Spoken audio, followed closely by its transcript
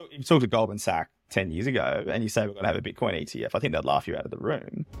you talk to Goldman Sachs 10 years ago and you say we're going to have a Bitcoin ETF, I think they'd laugh you out of the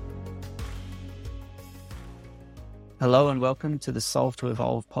room. Hello and welcome to the Solve to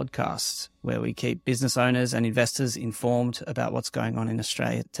Evolve podcast, where we keep business owners and investors informed about what's going on in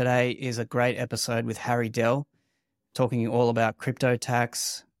Australia. Today is a great episode with Harry Dell, talking all about crypto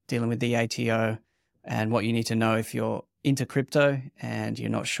tax, dealing with the ATO, and what you need to know if you're into crypto and you're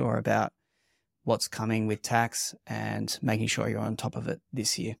not sure about what's coming with tax and making sure you're on top of it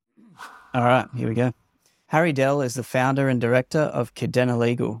this year. All right, here we go. Harry Dell is the founder and director of Cadena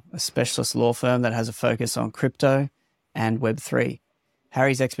Legal, a specialist law firm that has a focus on crypto and Web3.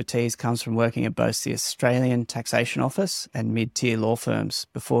 Harry's expertise comes from working at both the Australian Taxation Office and mid-tier law firms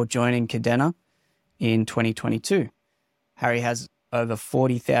before joining Cadena in 2022. Harry has over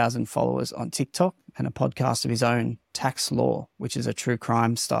 40,000 followers on TikTok and a podcast of his own, Tax Law, which is a true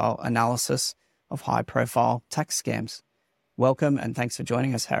crime style analysis of high-profile tax scams. Welcome and thanks for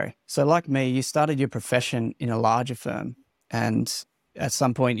joining us, Harry. So like me, you started your profession in a larger firm and at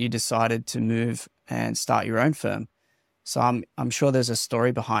some point you decided to move and start your own firm. So I'm sure there's a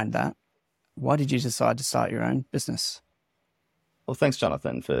story behind that. Why did you decide to start your own business? Well, thanks,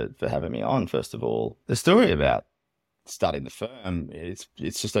 Jonathan, for having me on, first of all. The story about starting the firm, it's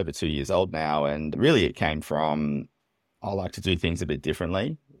just over 2 years old now, and really it came from, I like to do things a bit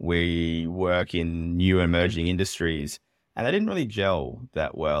differently. We work in new emerging industries, and they didn't really gel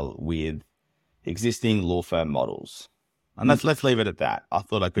that well with existing law firm models. And let's leave it at that. I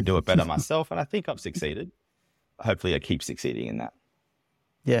thought I could do it better myself, and I think I've succeeded. Hopefully I keep succeeding in that.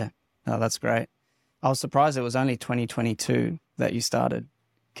 Yeah, no, that's great. I was surprised it was only 2022 that you started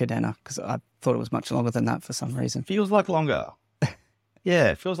Cadena, because I thought it was much longer than that for some reason. Feels like longer.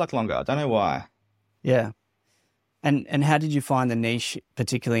 Yeah, it feels like longer. I don't know why. Yeah. And how did you find the niche,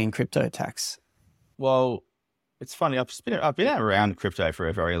 particularly in crypto tax? Well, it's funny. I've been around crypto for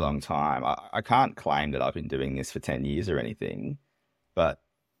a very long time. I can't claim that I've been doing this for 10 years or anything, but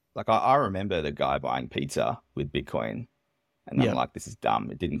like I remember the guy buying pizza with Bitcoin, and I'm like, this is dumb.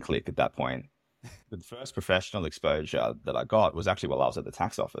 It didn't click at that point. The first professional exposure that I got was actually while I was at the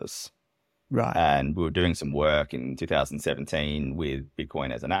tax office. Right. And we were doing some work in 2017 with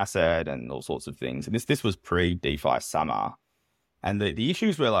Bitcoin as an asset and all sorts of things. And this was pre-DeFi summer. And the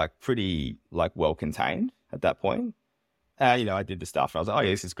issues were like pretty like well contained at that point. I did the stuff and I was like, oh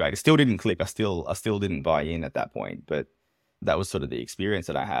yeah, this is great. It still didn't click. I still didn't buy in at that point, but that was sort of the experience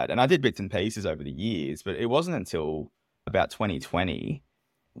that I had. And I did bits and pieces over the years, but it wasn't until about 2020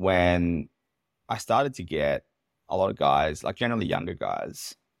 when I started to get a lot of guys, like generally younger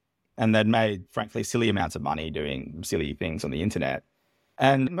guys, and they'd made, frankly, silly amounts of money doing silly things on the internet.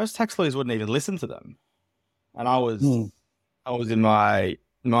 And most tax lawyers wouldn't even listen to them. And I was in my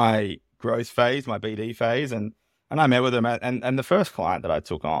growth phase, my BD phase, and I met with them. And the first client that I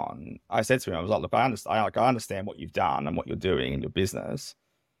took on, I said to him, I was like, look, I understand what you've done and what you're doing in your business,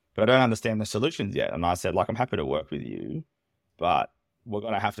 but I don't understand the solutions yet. And I said, like, I'm happy to work with you, but we're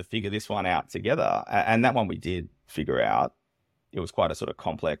going to have to figure this one out together. And that one we did figure out. It was quite a sort of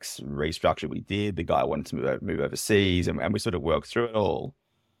complex restructure we did. The guy wanted to move overseas, and we sort of worked through it all.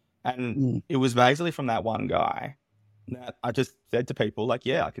 And it was basically from that one guy that I just said to people, like,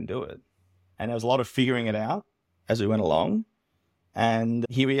 yeah, I can do it. And there was a lot of figuring it out as we went along. And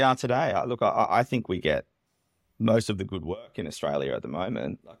here we are today. I think we get most of the good work in Australia at the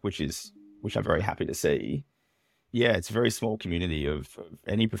moment, which I'm very happy to see. Yeah, it's a very small community of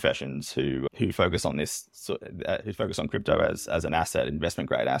any professions who focus on this, who focus on crypto as an asset, investment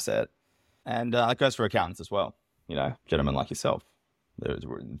grade asset. And it goes for accountants as well, gentlemen like yourself. There's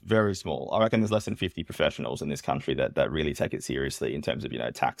very small. I reckon there's less than 50 professionals in this country that really take it seriously in terms of,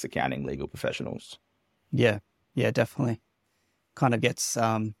 tax, accounting, legal professionals. Yeah, definitely. Kind of gets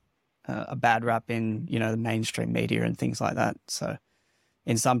a bad rap in, the mainstream media and things like that. So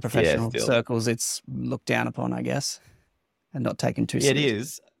in some professional circles, it's looked down upon, I guess, and not taken too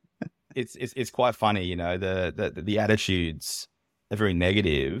seriously. It is. It's quite funny, the attitudes are very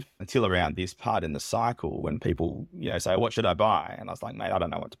negative until around this part in the cycle when people, say, what should I buy? And I was like, mate, I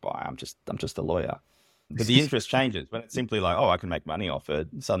don't know what to buy. I'm just a lawyer. But the interest changes when it's simply like, oh, I can make money off it.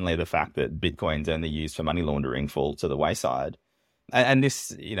 Suddenly the fact that Bitcoin's only used for money laundering falls to the wayside. And this,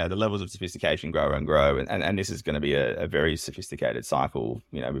 the levels of sophistication grow and grow. And this is going to be a very sophisticated cycle.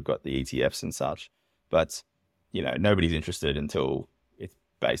 We've got the ETFs and such, but, nobody's interested until it's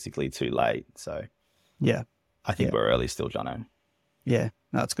basically too late. So yeah, I think we're early still, Jono. Yeah,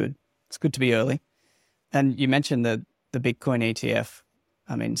 no, it's good. It's good to be early. And you mentioned the Bitcoin ETF.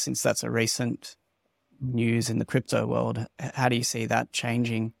 I mean, since that's a recent news in the crypto world, how do you see that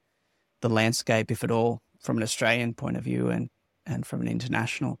changing the landscape, if at all, from an Australian point of view and from an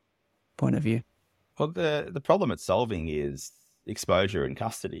international point of view? Well, the problem it's solving is exposure and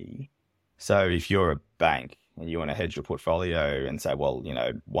custody. So if you're a bank and you want to hedge your portfolio and say, well,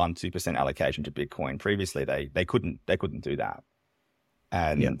 1-2% allocation to Bitcoin, previously they couldn't do that.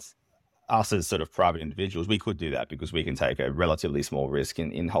 And us as sort of private individuals, we could do that because we can take a relatively small risk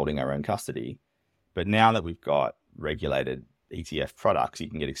in holding our own custody. But now that we've got regulated ETF products, you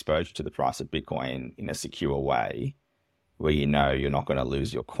can get exposure to the price of Bitcoin in a secure way where you're not going to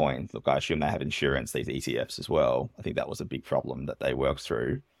lose your coin. Look, I assume they have insurance, these ETFs as well. I think that was a big problem that they worked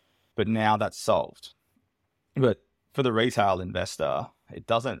through. But now that's solved. But for the retail investor, it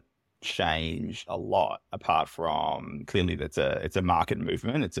doesn't change a lot apart from clearly that it's a market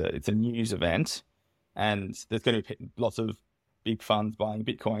movement. It's a news event, and there's going to be lots of big funds buying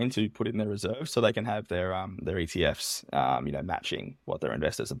Bitcoin to put in their reserves so they can have their ETFs, matching what their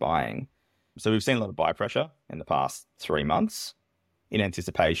investors are buying. So we've seen a lot of buy pressure in the past 3 months in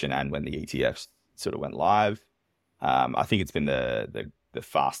anticipation, and when the ETFs sort of went live, I think it's been the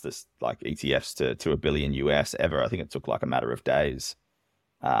fastest like ETFs to $1 billion US ever. I think it took like a matter of days.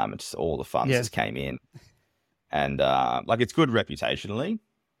 Just all the funds just came in, and it's good reputationally.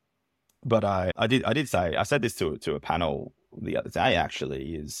 But I said this to a panel the other day.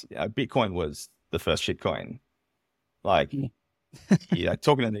 Actually, is Bitcoin was the first shitcoin. Talking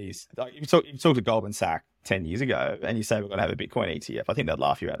to these, you talk to Goldman Sachs 10 years ago, and you say we're going to have a Bitcoin ETF. I think they'd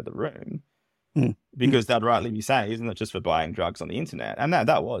laugh you out of the room. Because they'd rightly be saying, isn't it just for buying drugs on the internet? And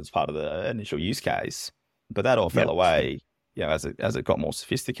that was part of the initial use case, but that all fell away, as it got more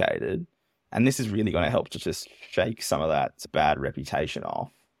sophisticated. And this is really going to help to just shake some of that bad reputation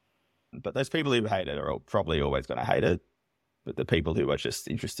off. But those people who hate it are probably always going to hate it. But the people who are just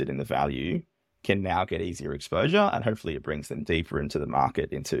interested in the value can now get easier exposure, and hopefully it brings them deeper into the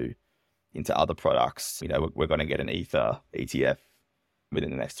market, into other products. We're going to get an Ether ETF within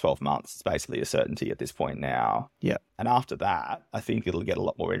the next 12 months. It's basically a certainty at this point now. Yeah. And after that, I think it'll get a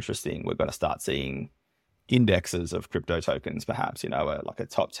lot more interesting. We're going to start seeing indexes of crypto tokens, perhaps, like a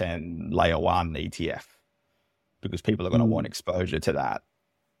top 10 layer 1 ETF, because people are going to want exposure to that.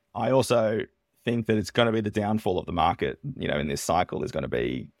 I also think that it's going to be the downfall of the market, in this cycle is going to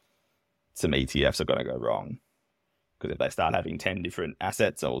be some ETFs are going to go wrong. Because if they start having 10 different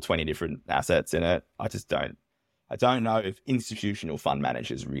assets or 20 different assets in it, I don't know if institutional fund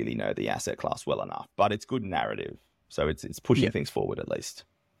managers really know the asset class well enough, but it's good narrative. So it's pushing things forward at least.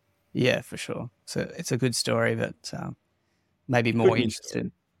 Yeah, for sure. So it's a good story, but maybe more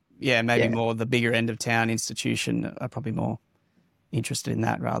interested. More the bigger end of town institution are probably more interested in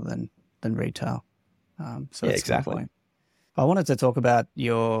that rather than retail. So that's exactly. I wanted to talk about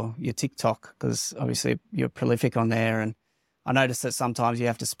your TikTok, because obviously you're prolific on there, and I noticed that sometimes you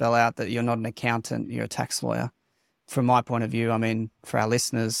have to spell out that you're not an accountant, you're a tax lawyer. From my point of view, I mean, for our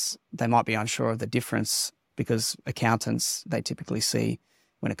listeners, they might be unsure of the difference, because accountants, they typically see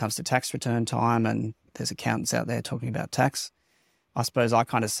when it comes to tax return time, and there's accountants out there talking about tax. I suppose I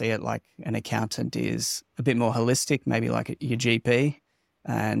kind of see it like an accountant is a bit more holistic, maybe like your GP,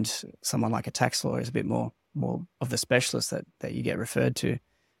 and someone like a tax lawyer is a bit more of the specialist that you get referred to.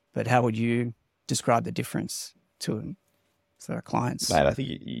 But how would you describe the difference to our clients? Mate, I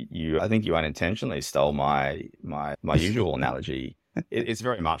think you unintentionally stole my usual analogy. It's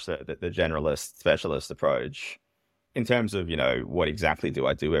very much the generalist specialist approach. In terms of, what exactly do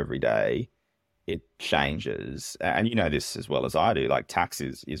I do every day, it changes. And this as well as I do, like tax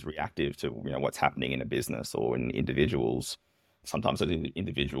is reactive to, what's happening in a business or in individuals. Sometimes those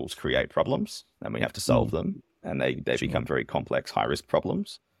individuals create problems and we have to solve them, and they become very complex, high-risk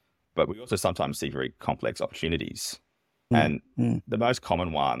problems. But we also sometimes see very complex opportunities. And the most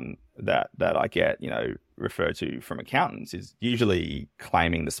common one that I get, referred to from accountants is usually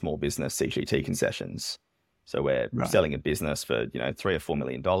claiming the small business CGT concessions. So we're selling a business for, $3 or $4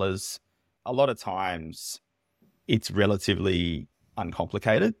 million. A lot of times it's relatively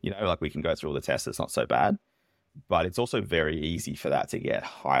uncomplicated, like we can go through all the tests. It's not so bad. But it's also very easy for that to get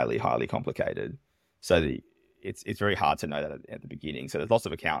highly, highly complicated. So it's very hard to know that at the beginning. So there's lots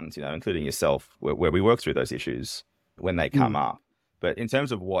of accountants, including yourself, where we work through those issues when they come up. But in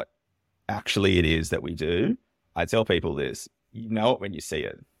terms of what actually it is that we do, I tell people this: you know it when you see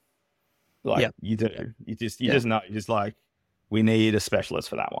it. You do. You just know. You're just like, we need a specialist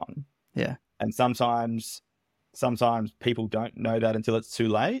for that one. Yeah. And sometimes people don't know that until it's too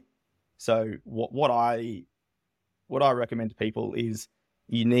late. So what I recommend to people is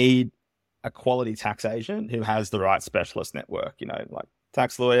you need a quality tax agent who has the right specialist network, like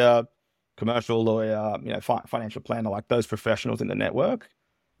tax lawyer, commercial lawyer, financial planner, like those professionals in the network.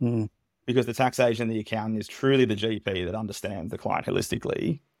 Because the tax agent, the accountant is truly the GP that understands the client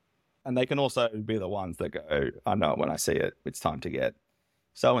holistically And they can also be the ones that go, I know when I see it, it's time to get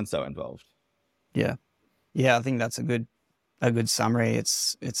so-and-so involved. Yeah. Yeah. I think that's a good summary.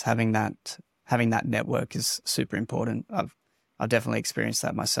 It's having that network is super important. I've definitely experienced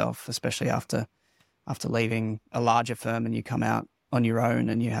that myself, especially after leaving a larger firm and you come out on your own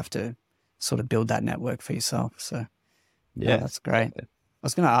and you have to sort of build that network for yourself. So yeah, that's great. Exactly. I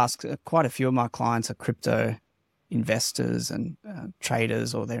was going to ask, quite a few of my clients are crypto investors and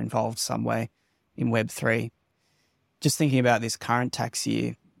traders, or they're involved some way in Web3. Just thinking about this current tax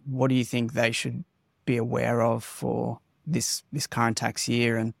year, what do you think they should be aware of for this current tax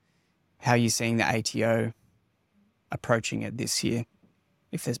year, and how are you seeing the ATO approaching it this year,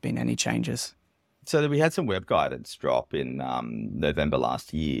 if there's been any changes? So we had some web guidance drop in November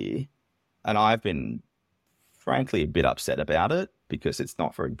last year, and I've been frankly a bit upset about it because it's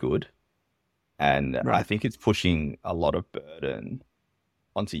not very good. And Right. I think it's pushing a lot of burden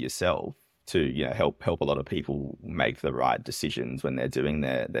onto yourself to, you know, help a lot of people make the right decisions when they're doing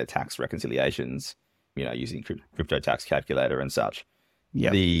their tax reconciliations, you know, using crypto tax calculator and such.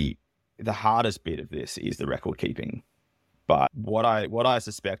 Yeah. The hardest bit of this is the record keeping. But what I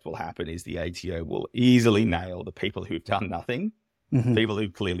suspect will happen is the ATO will easily nail the people who've done nothing, Mm-hmm. people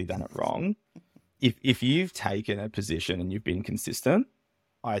who've clearly done it wrong. If you've taken a position and you've been consistent,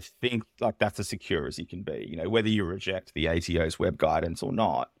 I think like that's as secure as you can be, you know, whether you reject the ATO's web guidance or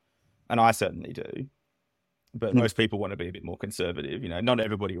not. And I certainly do. But most people want to be a bit more conservative. You know, not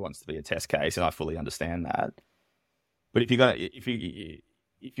everybody wants to be a test case, and I fully understand that. But if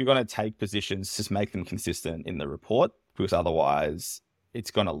you're gonna take positions, just make them consistent in the report, because otherwise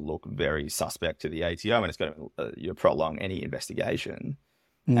it's going to look very suspect to the ATO, and it's going to prolong any investigation.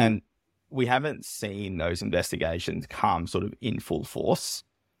 Mm. And we haven't seen those investigations come sort of in full force.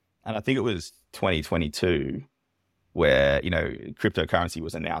 And I think it was 2022 where, you know, cryptocurrency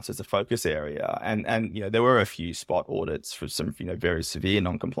was announced as a focus area. And you know, there were a few spot audits for some, you know, very severe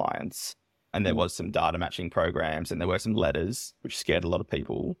non-compliance. And there was some data matching programs, and there were some letters, which scared a lot of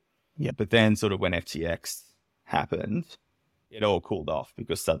people. Yeah. But then sort of when FTX happened, it all cooled off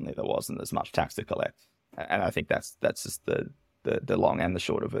because suddenly there wasn't as much tax to collect. And I think that's just the long and the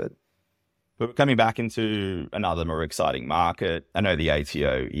short of it. But we're coming back into another more exciting market. I know the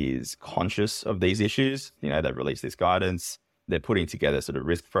ATO is conscious of these issues. You know, they've released this guidance. They're putting together sort of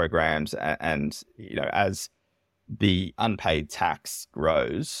risk programs. And you know, as the unpaid tax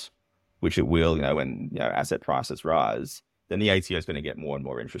grows, which it will, you know, when, you know, asset prices rise, then the ATO is going to get more and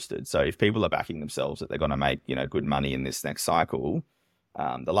more interested. So if people are backing themselves that they're going to make, you know, good money in this next cycle,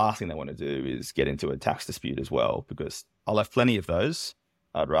 the last thing they want to do is get into a tax dispute as well, because I'll have plenty of those.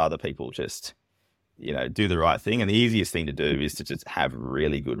 I'd rather people just, you know, do the right thing. And the easiest thing to do is to just have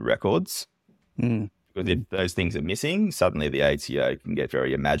really good records. Mm. Because if those things are missing, suddenly the ATO can get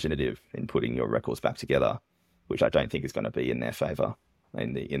very imaginative in putting your records back together, which I don't think is going to be in their favor,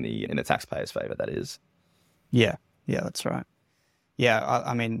 in the taxpayer's favor, that is. Yeah. Yeah, that's right. Yeah.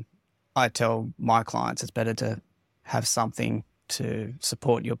 I mean, I tell my clients it's better to have something to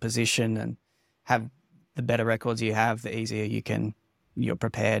support your position, and have the better records you have, the easier you're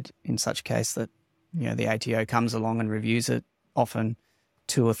prepared in such case that, you know, the ATO comes along and reviews it often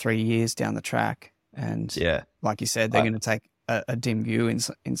 2 or 3 years down the track. And Yeah, like you said, they're going to take a dim view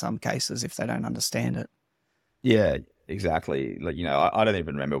in some cases if they don't understand it. yeah, exactly. Like, you know, I don't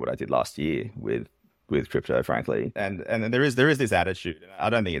even remember what I did last year with crypto, frankly. And there is this attitude. I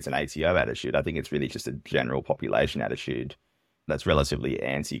don't think it's an ATO attitude. I think it's really just a general population attitude that's relatively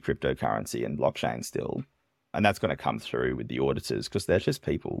anti-cryptocurrency and blockchain still. And that's going to come through with the auditors because they're just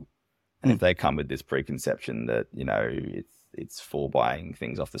people. And if they come with this preconception that, you know, it's for buying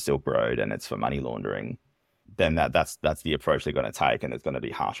things off the Silk Road and it's for money laundering, then that's the approach they're going to take, and there's going to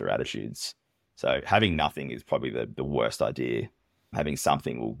be harsher attitudes. So having nothing is probably the worst idea. Having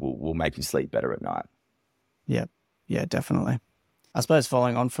something will make you sleep better at night. Yeah. Yeah, definitely. I suppose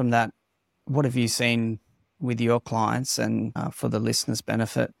following on from that, what have you seen with your clients, and for the listeners'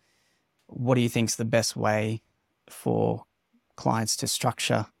 benefit, what do you think is the best way for clients to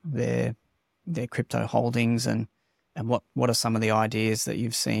structure their crypto holdings, and what are some of the ideas that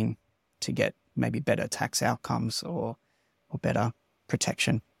you've seen to get maybe better tax outcomes or better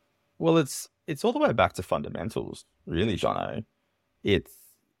protection? Well, it's all the way back to fundamentals, really, Jono.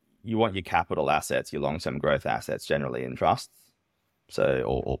 You want your capital assets, your long-term growth assets, generally in trusts, so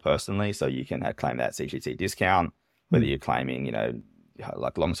or personally, so you can claim that CGT discount. Whether you're claiming, you know,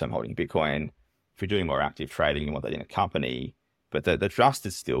 like long-term holding Bitcoin, if you're doing more active trading, you want that in a company. But the trust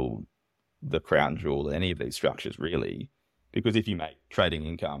is still the crown jewel of any of these structures, really, because if you make trading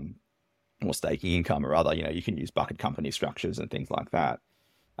income or staking income or other, you know, you can use bucket company structures and things like that.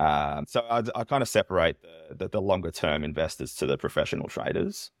 So I kind of separate the longer term investors to the professional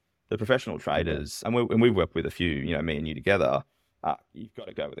traders. The professional traders, and we've worked with a few, me and you together. You've got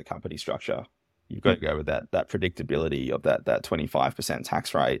to go with a company structure. You've got to go with that predictability of that 25%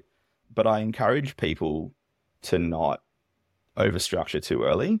 tax rate. But I encourage people to not overstructure too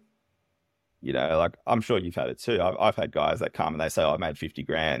early. Like I'm sure you've had it too. I've had guys that come and they say, I made 50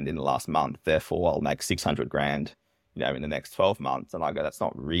 grand in the last month, therefore I'll make 600 grand, in the next 12 months. And I go, that's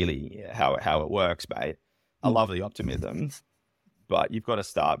not really how it works, mate. I love the optimism, but you've got to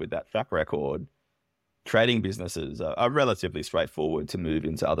start with that track record. Trading businesses are relatively straightforward to move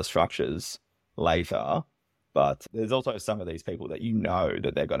into other structures later. But there's also some of these people that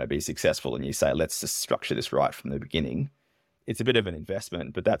that they're going to be successful, and you say, let's just structure this right from the beginning. It's a bit of an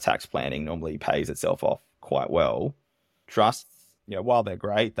investment, but that tax planning normally pays itself off quite well. Trusts, while they're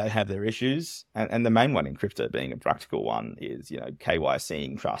great, they have their issues. And the main one in crypto being a practical one is,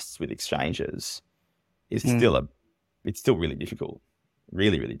 KYCing trusts with exchanges is it's still really difficult,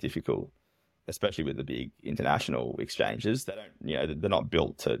 really, really difficult, especially with the big international exchanges. They don't, they're not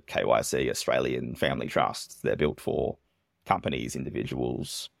built to KYC Australian family trusts. They're built for companies,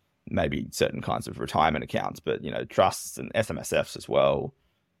 individuals, maybe certain kinds of retirement accounts, but, trusts and SMSFs as well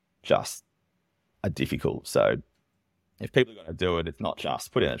just are difficult. So if people are going to do it, it's not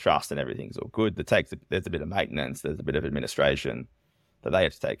just put in a trust and everything's all good. There's a bit of maintenance, there's a bit of administration that they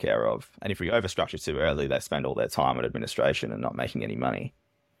have to take care of. And if we overstructure too early, they spend all their time on administration and not making any money.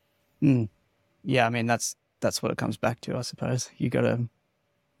 Yeah, I mean, that's what it comes back to, I suppose. You got to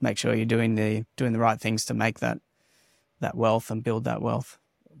make sure you're doing the right things to make that wealth and build that wealth.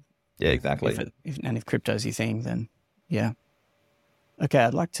 Yeah, exactly. If crypto's your thing, then yeah. Okay,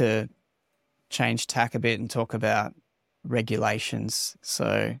 I'd like to change tack a bit and talk about regulations. So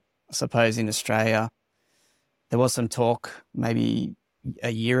I suppose in Australia, there was some talk maybe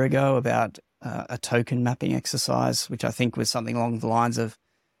a year ago about a token mapping exercise, which I think was something along the lines of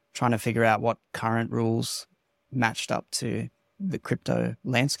trying to figure out what current rules matched up to the crypto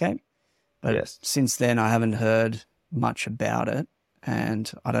landscape. But Since then, I haven't heard much about it.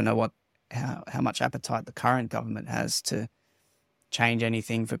 And I don't know how much appetite the current government has to change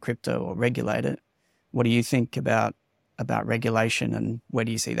anything for crypto or regulate it. What do you think about regulation, and where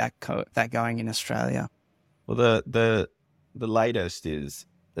do you see that going in Australia? Well, the latest is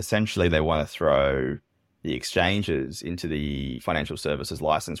essentially they want to throw the exchanges into the financial services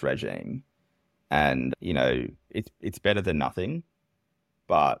license regime, and it's better than nothing.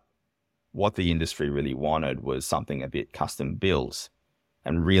 But what the industry really wanted was something a bit custom built.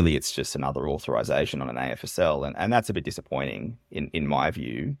 And really, it's just another authorization on an AFSL. And that's a bit disappointing in my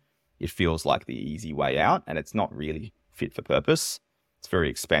view. It feels like the easy way out, and it's not really fit for purpose. It's very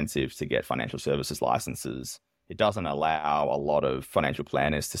expensive to get financial services licenses. It doesn't allow a lot of financial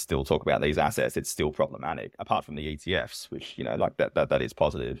planners to still talk about these assets. It's still problematic, apart from the ETFs, which, that is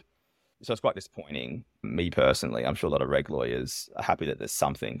positive. So it's quite disappointing. Me personally, I'm sure a lot of reg lawyers are happy that there's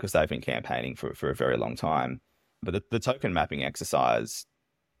something, because they've been campaigning for a very long time. But the token mapping exercise,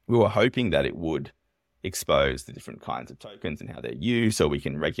 we were hoping that it would expose the different kinds of tokens and how they're used, so we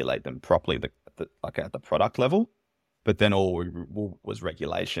can regulate them properly, at the product level. But then all was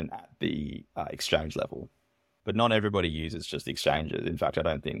regulation at the exchange level. But not everybody uses just exchanges. In fact, I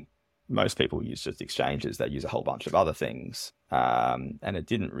don't think most people use just exchanges. They use a whole bunch of other things. And it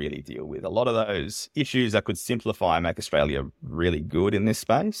didn't really deal with a lot of those issues that could simplify and make Australia really good in this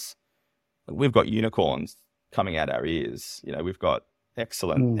space. We've got unicorns coming out our ears. We've got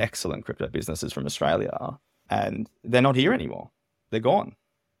excellent crypto businesses from Australia, and they're not here anymore. They're gone,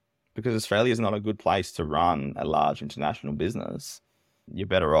 because Australia is not a good place to run a large international business. You're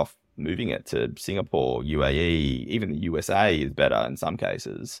better off moving it to Singapore, UAE, even the USA is better in some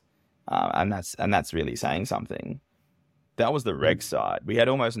cases. And that's really saying something. That was the reg side. We had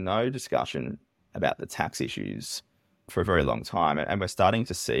almost no discussion about the tax issues for a very long time. And we're starting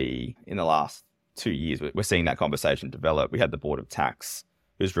to see in the last 2 years, we're seeing that conversation develop. We had the Board of Tax,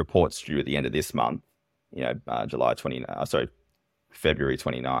 whose report's due at the end of this month, February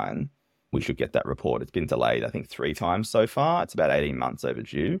 29. We should get that report. It's been delayed, I think, 3 times so far. It's about 18 months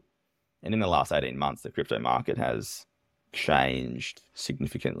overdue. And in the last 18 months, the crypto market has changed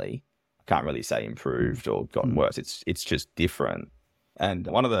significantly. I can't really say improved or gotten worse. It's just different. And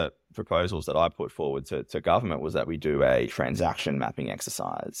one of the proposals that I put forward to government was that we do a transaction mapping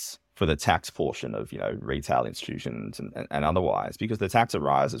exercise for the tax portion of, retail institutions and otherwise, because the tax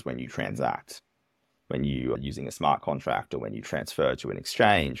arises when you transact, when you are using a smart contract, or when you transfer to an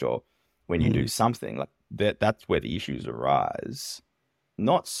exchange, or when you do something like that. That's where the issues arise,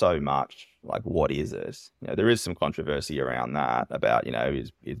 not so much like what is it? There is some controversy around that about,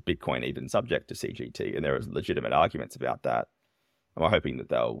 is Bitcoin even subject to CGT? And there are legitimate arguments about that. And we're hoping that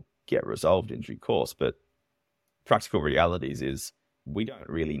they'll get resolved in due course. But practical realities is we don't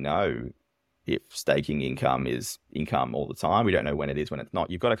really know if staking income is income all the time. We don't know when it is, when it's not.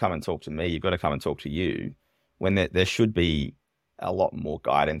 You've got to come and talk to me. You've got to come and talk to you when there should be a lot more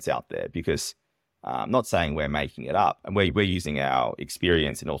guidance out there, because I'm not saying we're making it up, and we're using our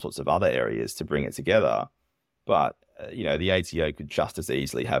experience in all sorts of other areas to bring it together. But, the ATO could just as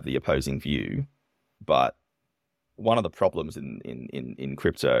easily have the opposing view. But one of the problems in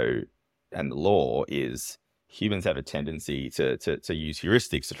crypto and the law is humans have a tendency to use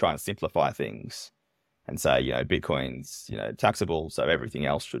heuristics to try and simplify things and say, Bitcoin's, taxable, so everything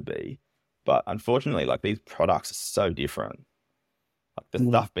else should be. But unfortunately, like, these products are so different. Like, the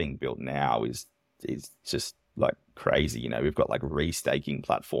stuff being built now is just like crazy. We've got like restaking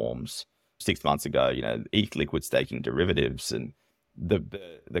platforms 6 months ago, ETH liquid staking derivatives, and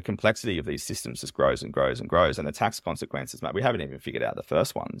the complexity of these systems just grows and grows and grows. And the tax consequences, mate, we haven't even figured out the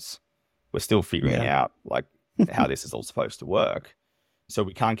first ones. We're still figuring out like how this is all supposed to work. So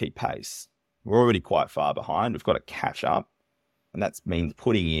we can't keep pace. We're already quite far behind. We've got to catch up. And that means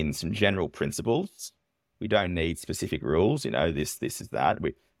putting in some general principles. We don't need specific rules, this is that.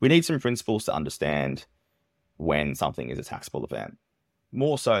 We need some principles to understand when something is a taxable event,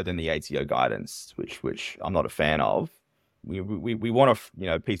 more so than the ATO guidance, which I'm not a fan of. We want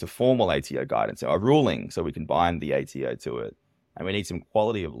a piece of formal ATO guidance, a ruling, so we can bind the ATO to it. And we need some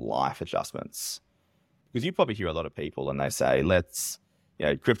quality of life adjustments, because you probably hear a lot of people and they say,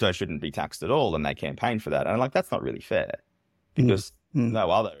 crypto shouldn't be taxed at all, and they campaign for that. And I'm like, that's not really fair, because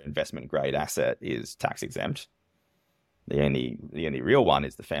no other investment grade asset is tax exempt. The only real one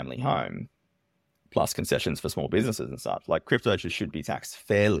is the family home, plus concessions for small businesses and such. Like, crypto just should be taxed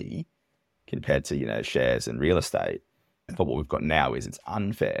fairly compared to, shares and real estate. But what we've got now is it's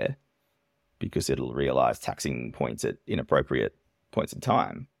unfair, because it'll realize taxing points at inappropriate points in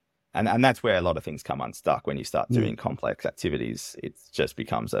time. And that's where a lot of things come unstuck when you start doing complex activities. It just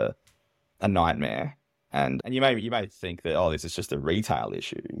becomes a nightmare. And you may think that, this is just a retail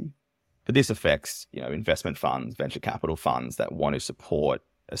issue. But this affects, investment funds, venture capital funds that want to support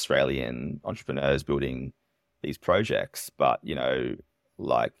Australian entrepreneurs building these projects. But,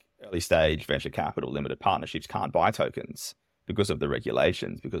 like early stage venture capital limited partnerships can't buy tokens because of the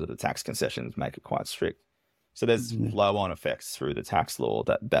regulations, because of the tax concessions make it quite strict. So there's flow-on effects through the tax law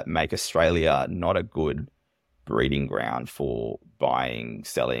that make Australia not a good breeding ground for buying,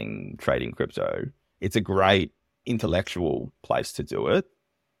 selling, trading crypto. It's a great intellectual place to do it,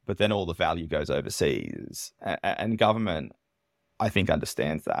 but then all the value goes overseas. And government, I think,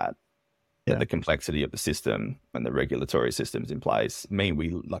 understands that the complexity of the system and the regulatory systems in place mean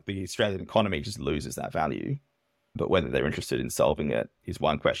the Australian economy just loses that value. But whether they're interested in solving it is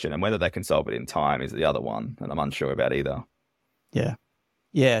one question, and whether they can solve it in time is the other one. And I'm unsure about either. Yeah.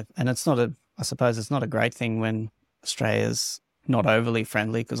 Yeah. And I suppose it's not a great thing when Australia's not overly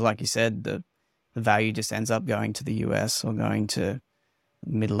friendly, because like you said, the value just ends up going to the US or going to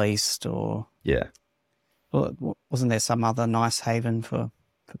the Middle East or... Yeah. Well, wasn't there some other nice haven for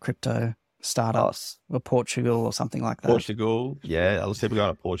crypto startups, or Portugal or something like that? Portugal. Yeah. A lot of people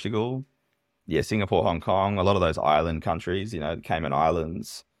going to Portugal. Yeah, Singapore, Hong Kong, a lot of those island countries, the Cayman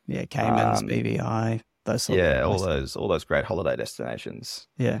Islands. Yeah, Caymans, BVI, those sort of places. all those great holiday destinations.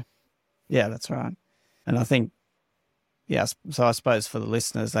 Yeah. Yeah, that's right. And I think, so I suppose for the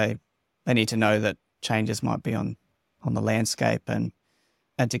listeners, they need to know that changes might be on the landscape, and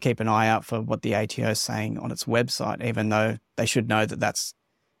to keep an eye out for what the ATO is saying on its website, even though they should know that that's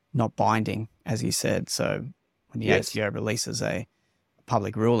not binding, as you said. So when the ATO releases a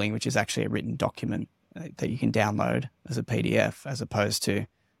public ruling, which is actually a written document that you can download as a PDF, as opposed to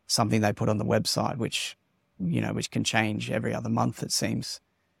something they put on the website, which can change every other month, it seems,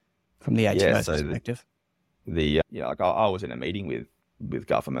 from the ATO perspective. I was in a meeting with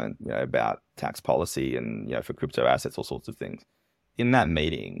government, about tax policy and, for crypto assets, all sorts of things. In that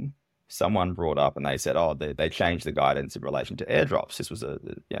meeting, someone brought up and they said, they changed the guidance in relation to airdrops. This was a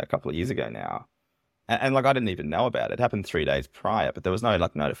couple of years ago now. And I didn't even know about it. It happened 3 days prior, but there was no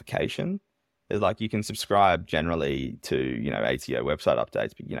notification. There's you can subscribe generally to, ATO website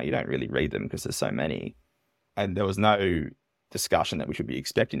updates, but, you don't really read them because there's so many. And there was no discussion that we should be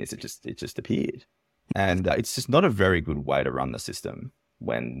expecting this. It just appeared. And it's just not a very good way to run the system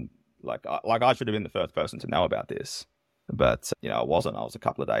when I should have been the first person to know about this, but, I wasn't. I was a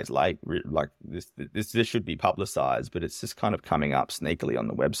couple of days late. This should be publicized, but it's just kind of coming up sneakily on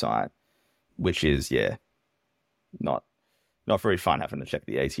the website, which is, not not very fun having to check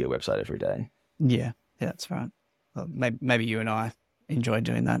the ATO website every day. Yeah, that's right. Well, maybe you and I enjoy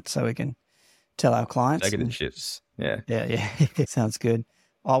doing that so we can tell our clients. Take it in shifts. Yeah. Yeah. Sounds good.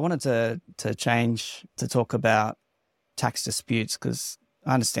 I wanted to change to talk about tax disputes because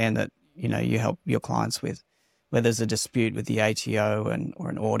I understand that, you help your clients with where there's a dispute with the ATO or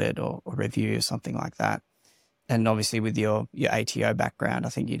an audit or review or something like that. And obviously with your ATO background, I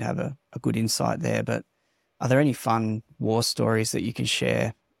think you'd have a good insight there. But are there any fun war stories that you can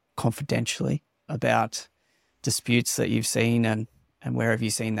share confidentially about disputes that you've seen and where have you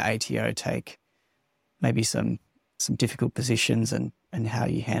seen the ATO take maybe some difficult positions and how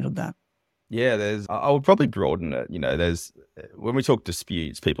you handled that? Yeah, I would probably broaden it. When we talk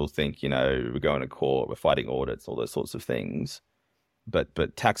disputes, people think, we're going to court, we're fighting audits, all those sorts of things.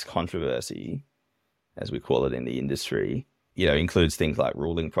 But tax controversy, as we call it in the industry, includes things like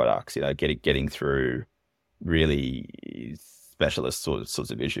ruling products, getting through really specialist sorts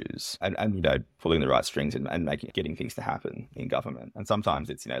of issues and pulling the right strings and getting things to happen in government. And sometimes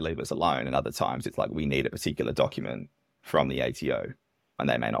it's, leave us alone. And other times it's like, we need a particular document from the ATO and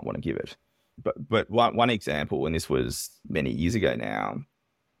they may not want to give it. But one example, and this was many years ago now,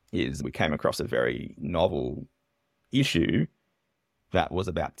 is we came across a very novel issue that was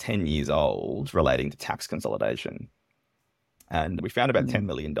about 10 years old relating to tax consolidation. And we found about $10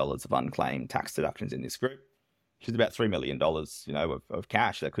 million of unclaimed tax deductions in this group, which is about $3 million, of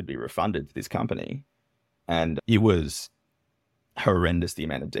cash that could be refunded to this company. And it was horrendous, the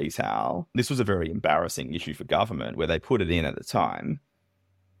amount of detail. This was a very embarrassing issue for government where they put it in at the time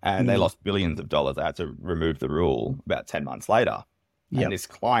and they lost billions of dollars. They had to remove the rule about 10 months later. Yep. And this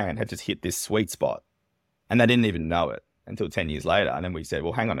client had just hit this sweet spot and they didn't even know it until 10 years later. And then we said,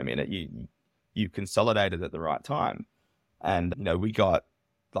 well, hang on a minute, you consolidated at the right time. And, we got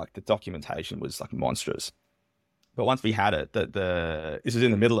the documentation was monstrous. But once we had it, this was in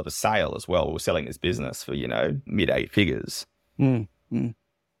the middle of a sale as well. We were selling this business for, mid-8 figures. And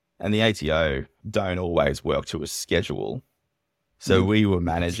the ATO don't always work to a schedule. So we were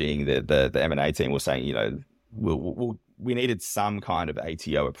managing the M&A team was saying, we needed some kind of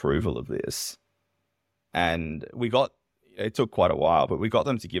ATO approval of this. And it took quite a while, but we got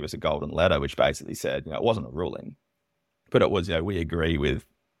them to give us a golden letter, which basically said, it wasn't a ruling, but it was, we agree with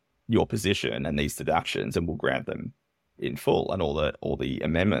your position and these deductions and we'll grant them in full and all the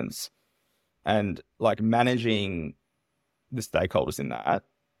amendments. And managing the stakeholders in that,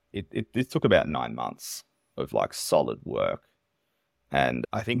 it took about 9 months of solid work. And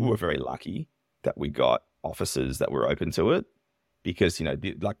I think we were very lucky that we got officers that were open to it because,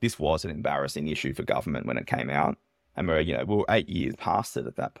 this was an embarrassing issue for government when it came out. And we were 8 years past it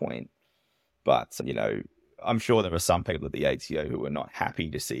at that point. But, I'm sure there are some people at the ATO who are not happy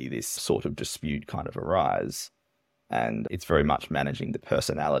to see this sort of dispute kind of arise. And it's very much managing the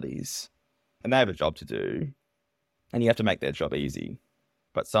personalities. And they have a job to do. And you have to make their job easy.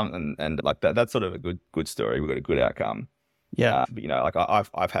 But that's sort of a good story. We got a good outcome. Yeah.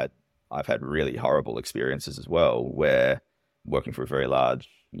 But, I've had really horrible experiences as well, where working for a very large,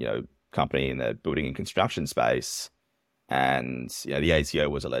 company in the building and construction space, and the ATO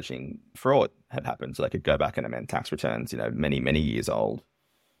was alleging fraud had happened, so they could go back and amend tax returns, many years old.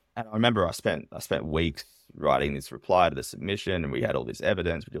 And I remember I spent weeks writing this reply to the submission, and we had all this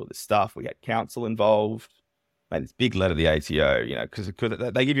evidence, we did all this stuff, we had counsel involved. Made this big letter to the ATO, because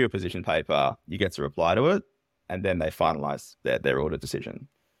they give you a position paper, you get to reply to it, and then they finalize their audit decision.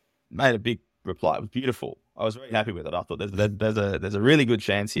 Made a big reply. It was beautiful. I was very happy with it. I thought there's a really good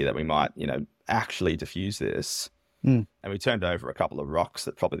chance here that we might, actually diffuse this. And we turned over a couple of rocks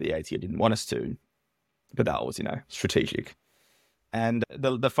that probably the ATO didn't want us to, but that was, strategic. And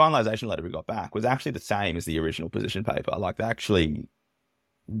the finalization letter we got back was actually the same as the original position paper. They actually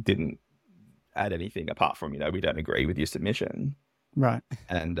didn't add anything apart from, we don't agree with your submission. Right.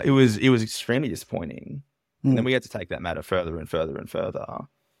 And it was extremely disappointing. And then we had to take that matter further and further and further.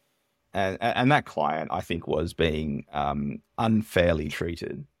 And that client, I think, was being unfairly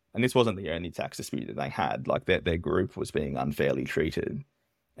treated. And this wasn't the only tax dispute that they had. Their group was being unfairly treated.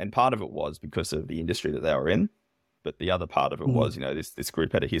 And part of it was because of the industry that they were in. But the other part of it was, this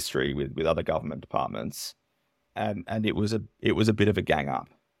group had a history with other government departments. And it was a bit of a gang up.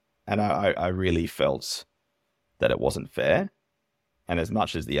 And I really felt that it wasn't fair. And as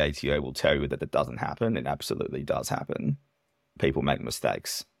much as the ATO will tell you that it doesn't happen, it absolutely does happen. People make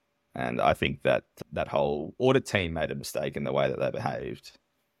mistakes. And I think that whole audit team made a mistake in the way that they behaved.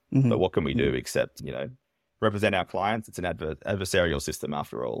 But what can we do except, represent our clients? It's an adversarial system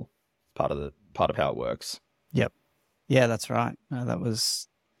after all. Part of how it works. Yep. Yeah, that's right. That was,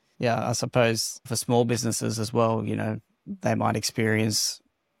 I suppose for small businesses as well, they might experience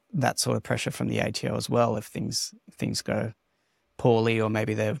that sort of pressure from the ATO as well if things go poorly, or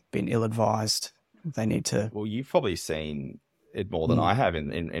maybe they've been ill-advised. They need to... Well, you've probably seen it more than I have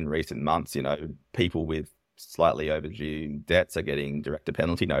in recent months. People with slightly overdue debts are getting director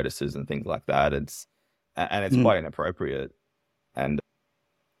penalty notices and things like that. It's quite inappropriate. And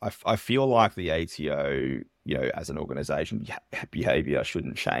I feel like the ATO, as an organization, behavior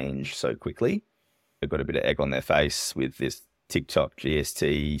shouldn't change so quickly. They've got a bit of egg on their face with this TikTok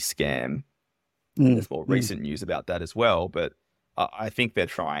GST scam. There's more recent news about that as well, but I think they're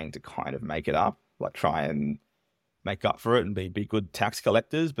trying to kind of make it up, like try and make up for it and be good tax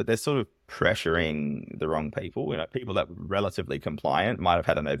collectors, but they're sort of pressuring the wrong people. People that were relatively compliant might have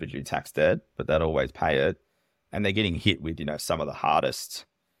had an overdue tax debt, but they'd always pay it. And they're getting hit with, some of the hardest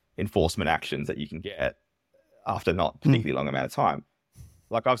enforcement actions that you can get after not particularly long amount of time.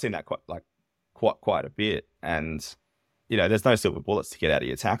 Like I've seen that quite a bit. And, there's no silver bullets to get out of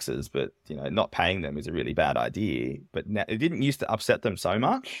your taxes, but, not paying them is a really bad idea. But now, it didn't used to upset them so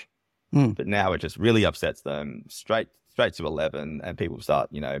much, but now it just really upsets them straight to 11, and people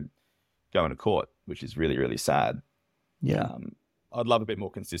start, going to court, which is really, really sad. Yeah. I'd love a bit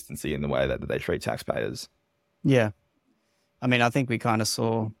more consistency in the way that they treat taxpayers. Yeah. I mean, I think we kind of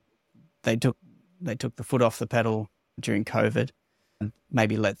saw they took the foot off the pedal during COVID and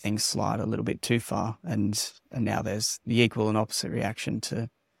maybe let things slide a little bit too far. And now there's the equal and opposite reaction to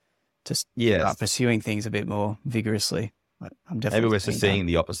start pursuing things a bit more vigorously. I'm definitely maybe we're just seeing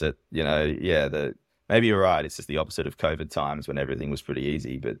the opposite, maybe you're right. It's just the opposite of COVID times when everything was pretty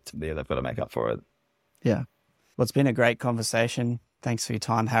easy, but they've got to make up for it. Yeah. Well, it's been a great conversation. Thanks for your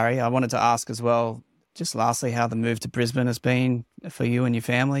time, Harry. I wanted to ask as well, just lastly, how the move to Brisbane has been for you and your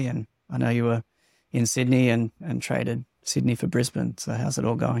family. And I know you were in Sydney and traded Sydney for Brisbane. So how's it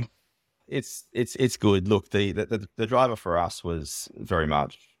all going? It's good. Look, the driver for us was very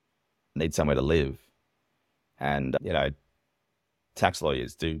much need somewhere to live. And, tax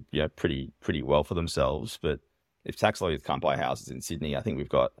lawyers do, pretty well for themselves. But if tax lawyers can't buy houses in Sydney, I think we've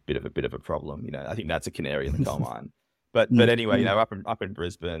got a bit of a problem. I think that's a canary in the coal mine. But anyway, up in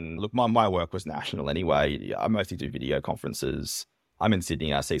Brisbane, look, my work was national anyway. I mostly do video conferences. I'm in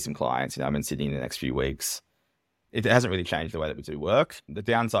Sydney. I see some clients. I'm in Sydney in the next few weeks. It hasn't really changed the way that we do work. The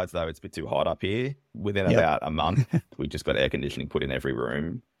downsides, though, it's a bit too hot up here. Within about a month, we just got air conditioning put in every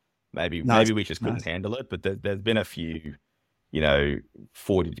room. Maybe we just couldn't handle it. But there's been a few,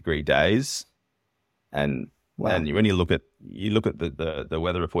 40-degree days, and when you look at the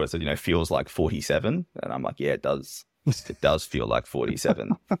weather report, it says feels like 47, and I'm like, yeah, it does. It does feel like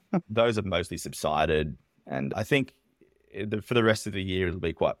 47. Those have mostly subsided, and I think for the rest of the year it'll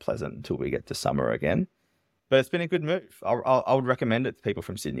be quite pleasant until we get to summer again. But it's been a good move. I would recommend it to people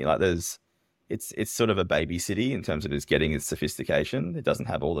from Sydney. Like it's sort of a baby city in terms of its getting its sophistication. It doesn't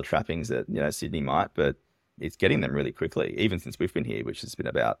have all the trappings that Sydney might, but it's getting them really quickly, even since we've been here, which has been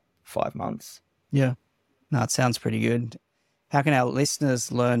about 5 months. Yeah, no, it sounds pretty good. How can our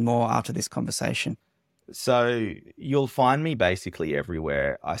listeners learn more after this conversation? So you'll find me basically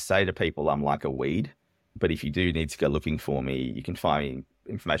everywhere. I say to people I'm like a weed, but if you do need to go looking for me, you can find me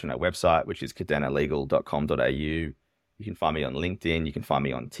information on our website, which is cadenalegal.com.au. You can find me on LinkedIn. You can find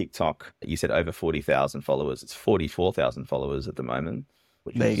me on TikTok. You said over 40,000 followers. It's 44,000 followers at the moment,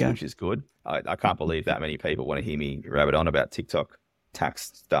 which is good. I can't believe that many people want to hear me rabbit on about TikTok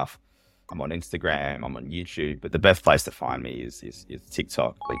tax stuff. I'm on Instagram, I'm on YouTube, but the best place to find me is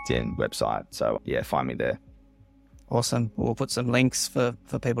TikTok, LinkedIn, website. So yeah, find me there. Awesome. We'll put some links for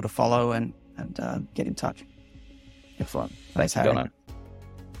people to follow and get in touch. Excellent. Thanks, Harry.